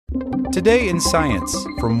Today in Science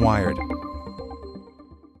from Wired.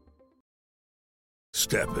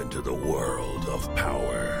 Step into the world of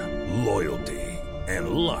power, loyalty, and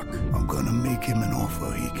luck. I'm gonna make him an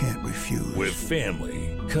offer he can't refuse. With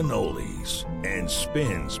family, cannolis, and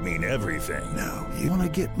spins mean everything. Now, you wanna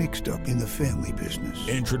get mixed up in the family business.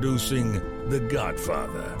 Introducing The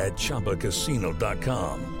Godfather at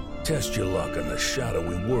ChumbaCasino.com. Test your luck in the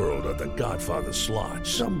shadowy world of The Godfather slot.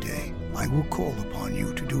 Someday, I will call upon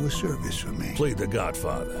you to do a service for me. Play The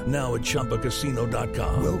Godfather now at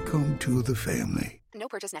ChumbaCasino.com. Welcome to the family. No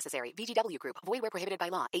purchase necessary. VGW Group. Void where prohibited by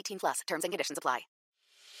law. 18 plus. Terms and conditions apply.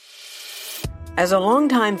 As a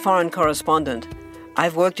longtime foreign correspondent,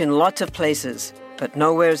 I've worked in lots of places, but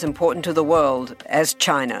nowhere as important to the world as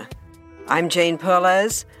China. I'm Jane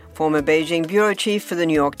Perlez, former Beijing bureau chief for the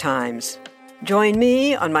New York Times. Join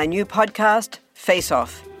me on my new podcast, Face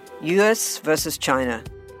Off, U.S. versus China,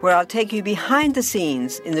 where I'll take you behind the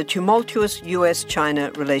scenes in the tumultuous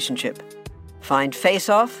U.S.-China relationship. Find Face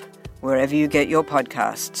Off wherever you get your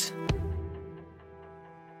podcasts.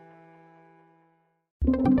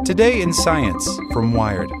 Today in Science from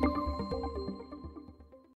Wired.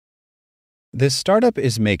 This startup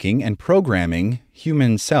is making and programming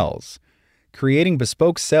human cells. Creating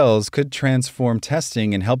bespoke cells could transform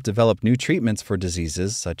testing and help develop new treatments for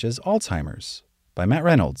diseases such as Alzheimer's. By Matt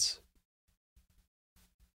Reynolds.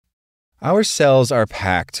 Our cells are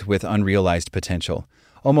packed with unrealized potential.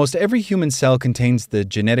 Almost every human cell contains the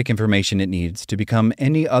genetic information it needs to become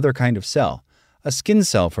any other kind of cell. A skin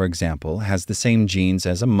cell, for example, has the same genes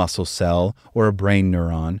as a muscle cell or a brain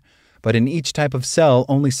neuron, but in each type of cell,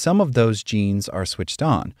 only some of those genes are switched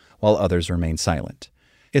on, while others remain silent.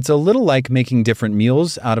 It's a little like making different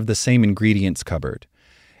meals out of the same ingredients cupboard.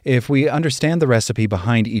 If we understand the recipe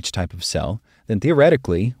behind each type of cell, then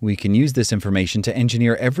theoretically, we can use this information to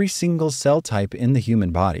engineer every single cell type in the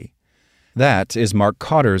human body. That is Mark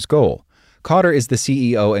Cotter's goal. Cotter is the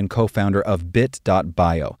CEO and co-founder of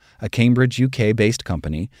Bit.bio, a Cambridge, UK-based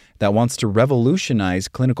company that wants to revolutionize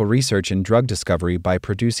clinical research and drug discovery by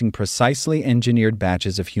producing precisely engineered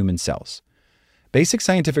batches of human cells. Basic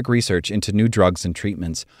scientific research into new drugs and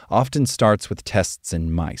treatments often starts with tests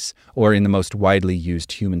in mice, or in the most widely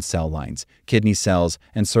used human cell lines, kidney cells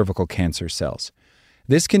and cervical cancer cells.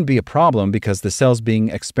 This can be a problem because the cells being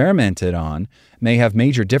experimented on may have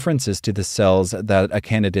major differences to the cells that a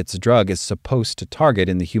candidate's drug is supposed to target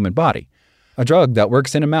in the human body. A drug that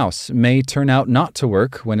works in a mouse may turn out not to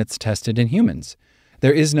work when it's tested in humans.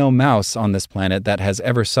 There is no mouse on this planet that has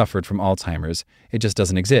ever suffered from Alzheimer's. It just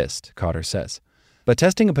doesn't exist, Cotter says. But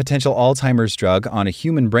testing a potential Alzheimer's drug on a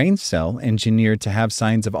human brain cell engineered to have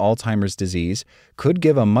signs of Alzheimer's disease could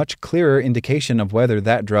give a much clearer indication of whether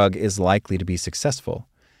that drug is likely to be successful.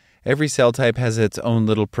 Every cell type has its own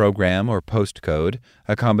little program or postcode,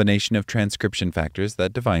 a combination of transcription factors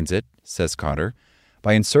that defines it, says Cotter.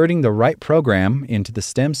 By inserting the right program into the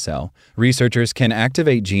stem cell, researchers can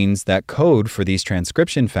activate genes that code for these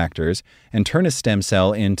transcription factors and turn a stem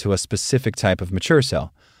cell into a specific type of mature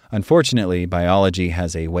cell. Unfortunately, biology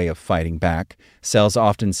has a way of fighting back. Cells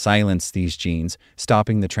often silence these genes,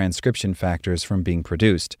 stopping the transcription factors from being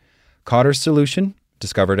produced. Cotter's solution,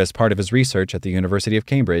 discovered as part of his research at the University of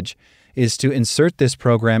Cambridge, is to insert this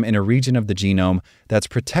program in a region of the genome that's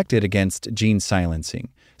protected against gene silencing,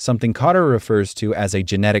 something Cotter refers to as a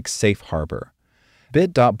genetic safe harbor.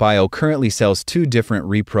 Bit.bio currently sells two different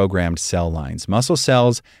reprogrammed cell lines, muscle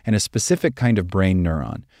cells and a specific kind of brain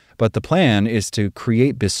neuron. But the plan is to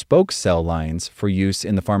create bespoke cell lines for use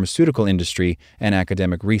in the pharmaceutical industry and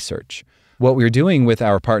academic research. What we're doing with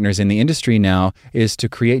our partners in the industry now is to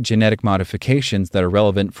create genetic modifications that are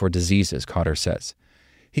relevant for diseases, Cotter says.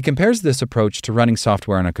 He compares this approach to running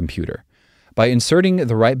software on a computer. By inserting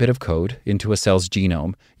the right bit of code into a cell's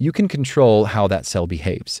genome, you can control how that cell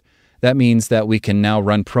behaves. That means that we can now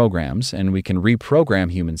run programs and we can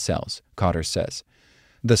reprogram human cells, Cotter says.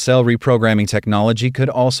 The cell reprogramming technology could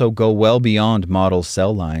also go well beyond model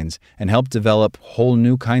cell lines and help develop whole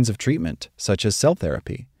new kinds of treatment, such as cell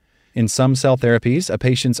therapy. In some cell therapies, a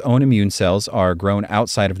patient's own immune cells are grown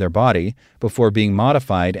outside of their body before being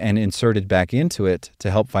modified and inserted back into it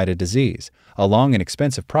to help fight a disease, a long and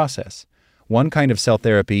expensive process. One kind of cell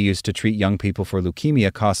therapy used to treat young people for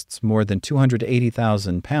leukemia costs more than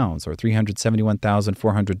 £280,000 or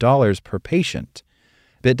 $371,400 per patient.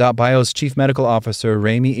 Bit.bio's chief medical officer,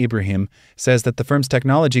 Rami Ibrahim, says that the firm's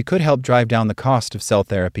technology could help drive down the cost of cell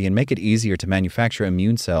therapy and make it easier to manufacture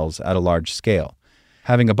immune cells at a large scale.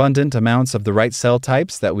 Having abundant amounts of the right cell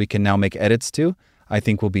types that we can now make edits to, I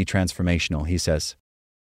think will be transformational, he says.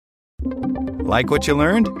 Like what you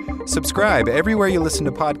learned? Subscribe everywhere you listen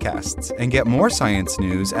to podcasts and get more science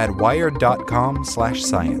news at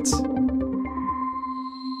wired.com/science.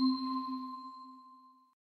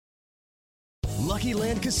 Lucky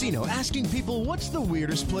Land Casino, asking people, what's the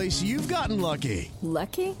weirdest place you've gotten lucky?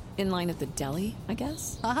 Lucky? In line at the deli, I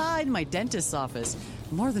guess? Aha, in my dentist's office.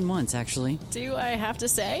 More than once, actually. Do I have to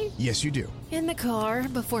say? Yes, you do. In the car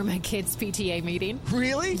before my kids' PTA meeting.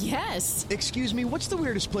 Really? Yes. Excuse me, what's the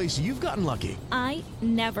weirdest place you've gotten lucky? I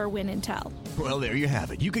never win and tell. Well, there you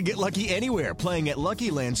have it. You can get lucky anywhere, playing at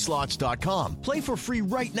LuckyLandSlots.com. Play for free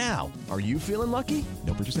right now. Are you feeling lucky?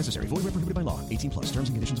 No purchase necessary. Void where prohibited by law. 18+. Terms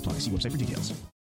and conditions apply. See website for details.